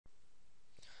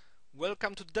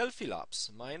Welcome to Delphi Labs.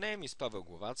 My name is Paweł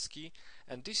Głowacki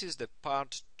and this is the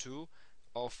part 2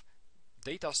 of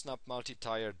DataSnap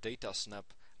multi-tier DataSnap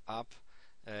app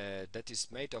that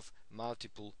is made of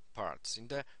multiple parts. In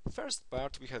the first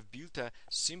part we have built a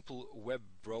simple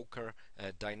WebBroker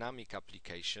dynamic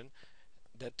application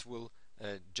that will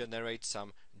generate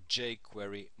some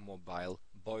jQueryMobile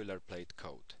boilerplate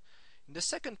code. In the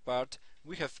second part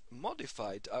we have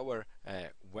modified our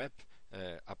web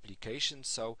application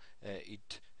so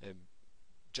it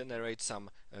generates some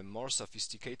more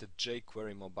sophisticated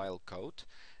jQueryMobile code,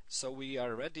 so we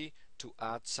are ready to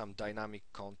add some dynamic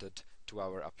content to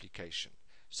our application.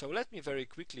 So let me very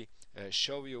quickly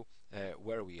show you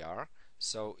where we are.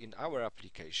 So in our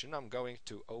application, I'm going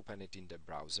to open it in the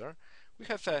browser. We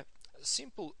have a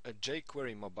simple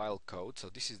jQueryMobile code, so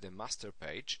this is the master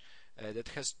page that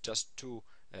has just two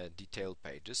detail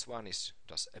pages. One is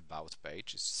just about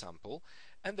page, is sample,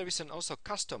 and there is also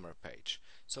customer page.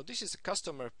 So this is a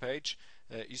customer page,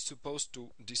 is supposed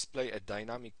to display a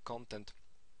dynamic content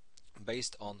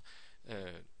based on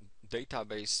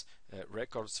database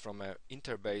records from a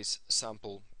interbase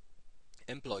sample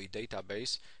employee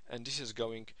database, and this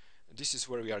is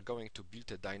where we are going to build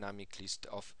a dynamic list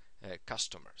of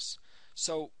customers.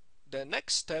 So the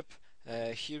next step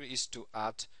here is to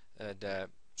add the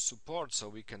support, so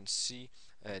we can see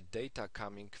data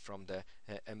coming from the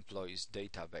employees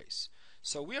database.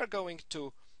 So we are going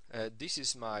to this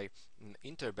is my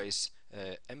interbase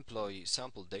employee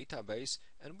sample database,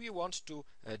 and we want to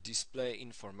display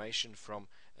information from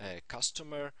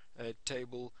customer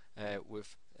table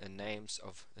with names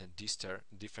of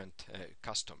different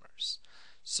customers.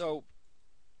 So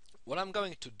what I'm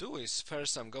going to do is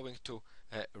first I'm going to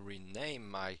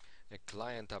rename my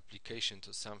client application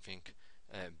to something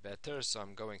better. So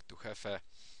I'm going to have a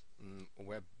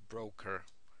WebBroker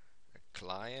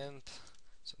client,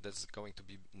 so that's going to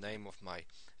be name of my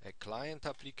client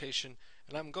application,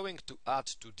 and I'm going to add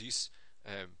to this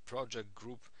project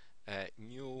group a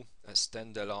new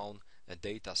standalone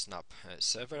DataSnap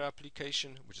server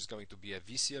application, which is going to be a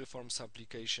VCL forms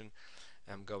application.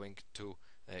 I'm going to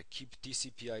keep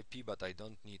TCP/IP, but I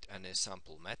don't need any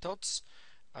sample methods.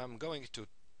 I'm going to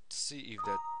see if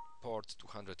the port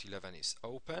 211 is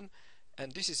open,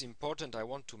 and this is important. I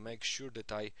want to make sure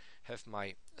that I have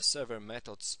my server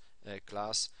methods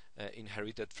class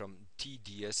inherited from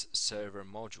TDS server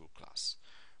module class.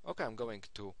 Okay, I'm going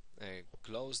to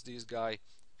close this guy,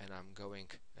 and I'm going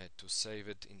to save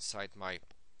it inside my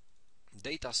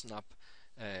DataSnap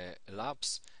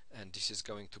Labs, and this is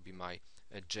going to be my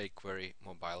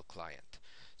jQueryMobile client.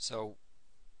 So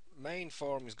main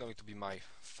form is going to be my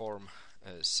form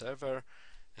server.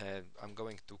 I'm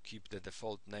going to keep the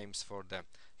default names for the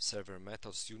server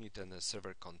methods unit and the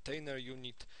server container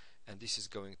unit, and this is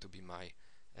going to be my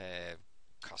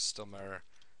customer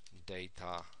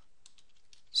data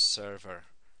server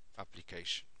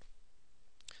application.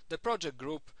 The project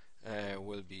group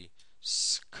will be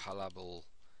scalable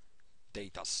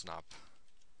DataSnap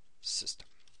system.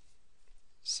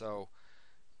 So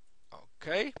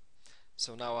okay,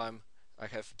 so now I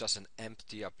have just an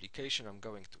empty application. I'm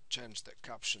going to change the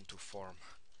caption to form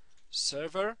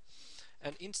server,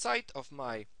 and inside of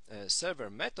my server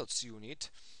methods unit,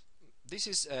 this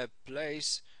is a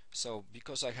place, so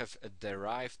because I have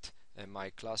derived my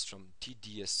class from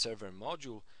TDS server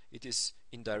module, it is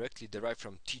indirectly derived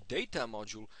from TData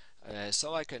module,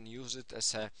 so I can use it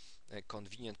as a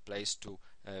convenient place to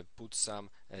put some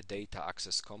data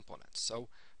access components. So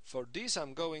for this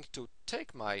I'm going to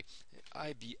take my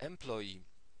IB employee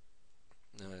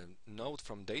node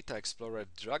from Data Explorer,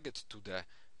 drag it to the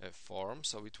form,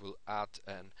 so it will add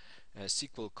an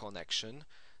SQL connection.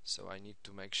 So I need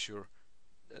to make sure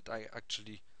that I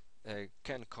actually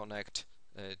can connect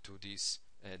to this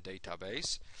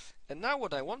database. And now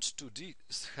what I want to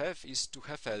have is to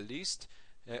have a list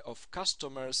of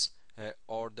customers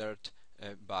ordered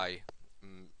by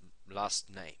last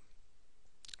name.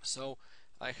 So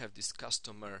I have this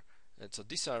customer, so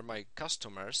these are my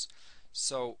customers,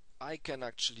 so I can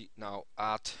actually now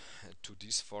add to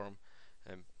this form,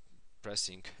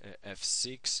 pressing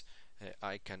F6,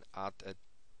 I can add a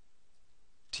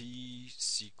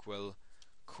T-SQL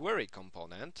query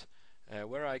component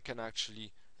where I can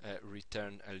actually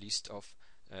return a list of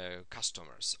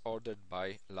customers ordered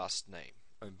by last name,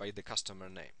 by the customer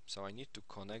name. So I need to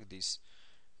connect this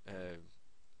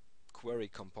query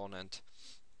component,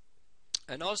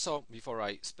 and also before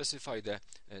I specify the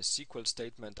SQL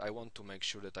statement, I want to make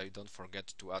sure that I don't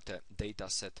forget to add a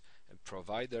dataset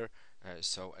provider.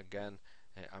 So again,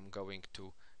 I'm going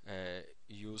to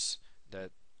use the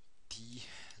T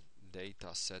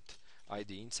dataset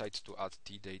ID inside to add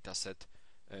the dataset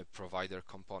provider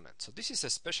component. So this is a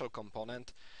special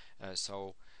component,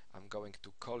 so I'm going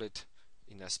to call it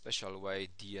in a special way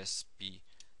DSP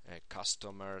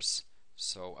customers,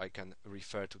 so I can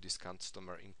refer to this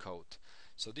customer in code.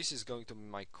 So this is going to be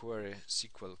my query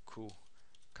SQL Q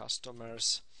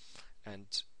customers, and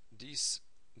this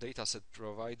dataset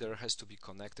provider has to be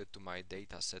connected to my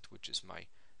dataset, which is my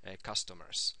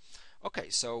customers. Okay,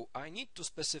 so I need to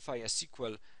specify a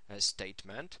SQL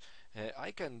statement.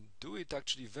 I can do it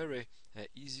actually very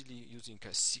easily using a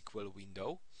SQL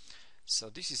window. So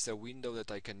this is a window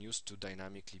that I can use to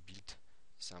dynamically build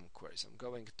some queries. I'm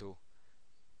going to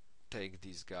take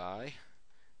this guy,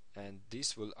 and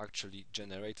this will actually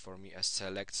generate for me a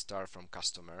select star from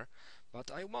customer, but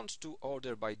I want to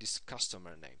order by this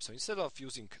customer name. So instead of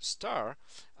using star,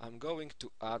 I'm going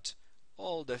to add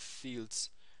all the fields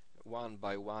one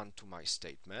by one to my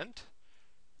statement.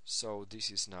 So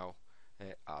this is now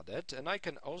added, and I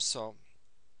can also,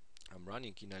 I'm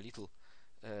running in a little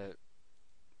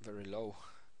very low,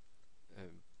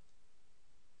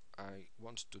 I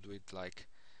want to do it like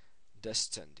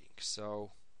descending.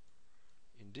 So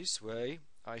in this way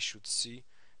I should see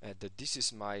that this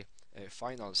is my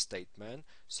final statement.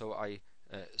 So I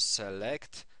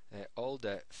select all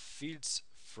the fields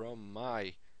from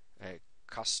my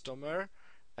customer,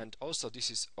 and also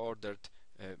this is ordered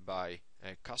by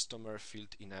a customer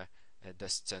field in a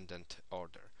descendant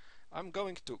order. I'm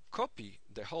going to copy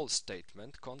the whole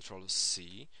statement, Ctrl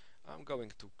C. I'm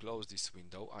going to close this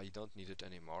window, I don't need it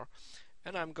anymore,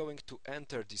 and I'm going to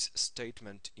enter this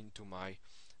statement into my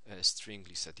string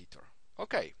list editor.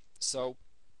 Okay, so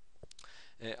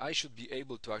I should be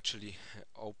able to actually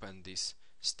open this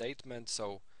statement,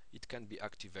 so it can be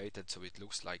activated so it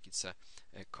looks like it's a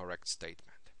correct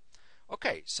statement.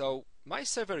 Okay, so my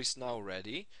server is now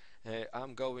ready.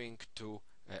 I'm going to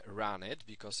run it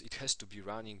because it has to be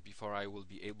running before I will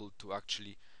be able to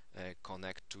actually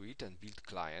connect to it and build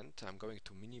client. I'm going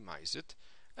to minimize it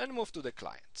and move to the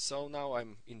client. So now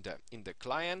I'm in the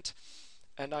client,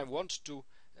 and I want to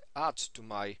add to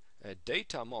my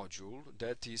data module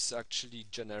that is actually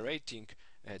generating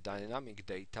dynamic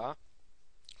data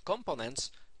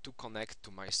components to connect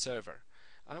to my server.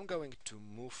 I'm going to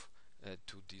move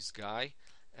to this guy,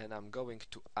 and I'm going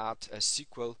to add a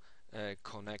SQL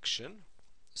connection.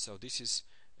 So this is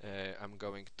I'm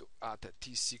going to add a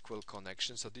T-SQL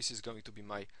connection. So this is going to be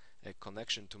my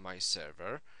connection to my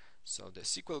server. So the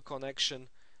SQL connection,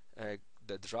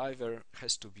 the driver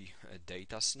has to be a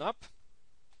DataSnap,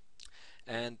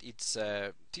 and it's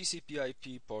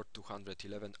TCP/IP port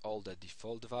 211, all the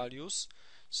default values.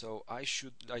 So I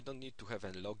don't need to have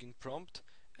a login prompt,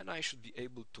 and I should be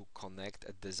able to connect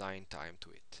at design time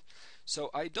to it. So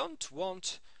I don't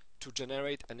want to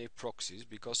generate any proxies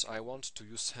because I want to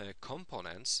use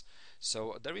components.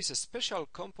 So there is a special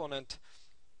component,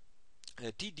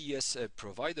 TDS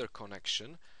provider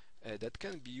connection, that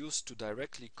can be used to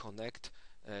directly connect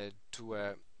to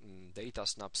a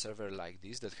DataSnap server like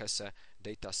this that has a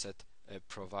dataset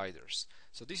providers.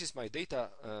 So this is my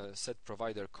dataset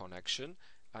provider connection.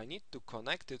 I need to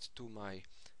connect it to my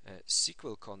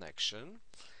SQL connection,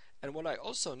 and what I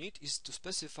also need is to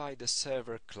specify the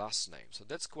server class name. So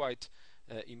that's quite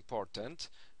important.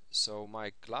 So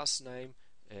my class name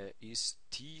is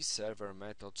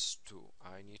tServerMethods2.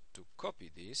 I need to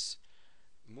copy this,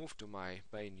 move to my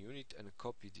main unit, and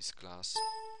copy this class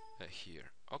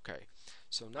here. Okay,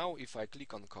 so now if I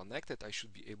click on connected, I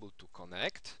should be able to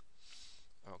connect.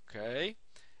 Okay,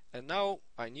 and now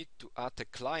I need to add a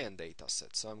client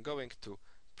dataset. So I'm going to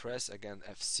press again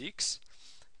F6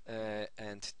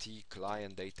 and T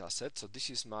client dataset. So this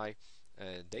is my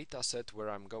dataset where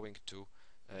I'm going to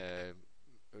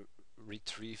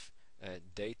retrieve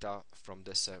data from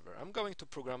the server. I'm going to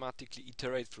programmatically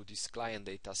iterate through this client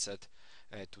dataset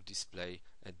to display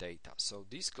data. So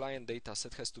this client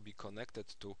dataset has to be connected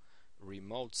to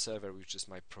remote server, which is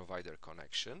my provider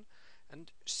connection,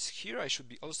 and here I should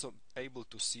be also able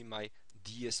to see my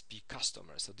DSP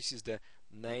customer. So this is the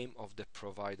name of the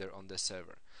provider on the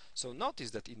server. So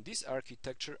notice that in this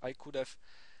architecture I could have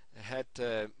had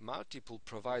multiple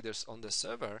providers on the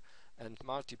server and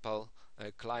multiple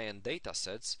client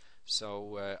datasets.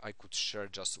 So I could share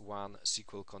just one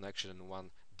SQL connection and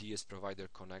one DS provider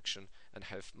connection and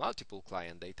have multiple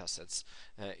client datasets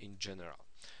in general.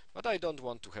 But I don't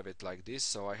want to have it like this,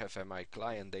 so I have my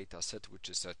client dataset, which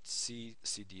is a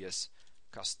CDS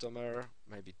customer.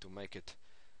 Maybe to make it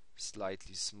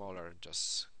slightly smaller,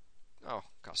 just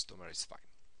customer is fine.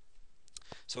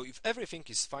 So if everything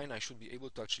is fine, I should be able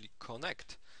to actually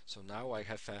connect. So now I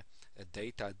have a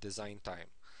data design time.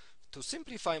 To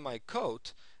simplify my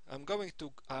code, I'm going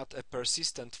to add a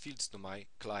persistent fields to my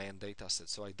client dataset.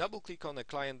 So I double click on a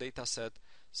client dataset,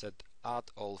 said add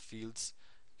all fields,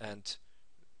 and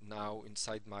now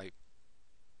inside my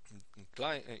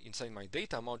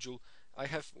data module I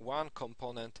have one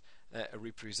component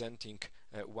representing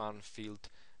one field,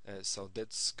 so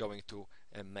that's going to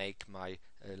make my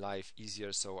life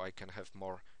easier, so I can have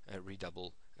more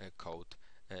readable code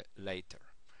later.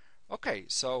 Okay,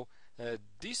 so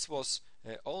this was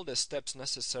all the steps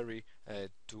necessary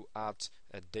to add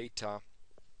data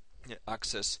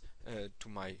access to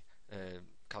my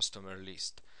customer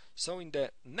list. So in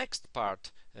the next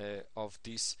part of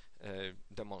this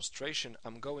demonstration,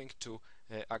 I'm going to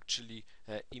actually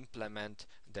implement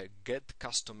the get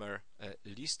customer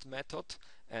list method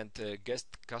and get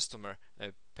customer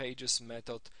pages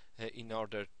method in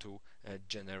order to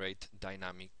generate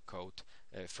dynamic code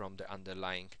from the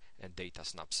underlying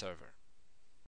DataSnap server.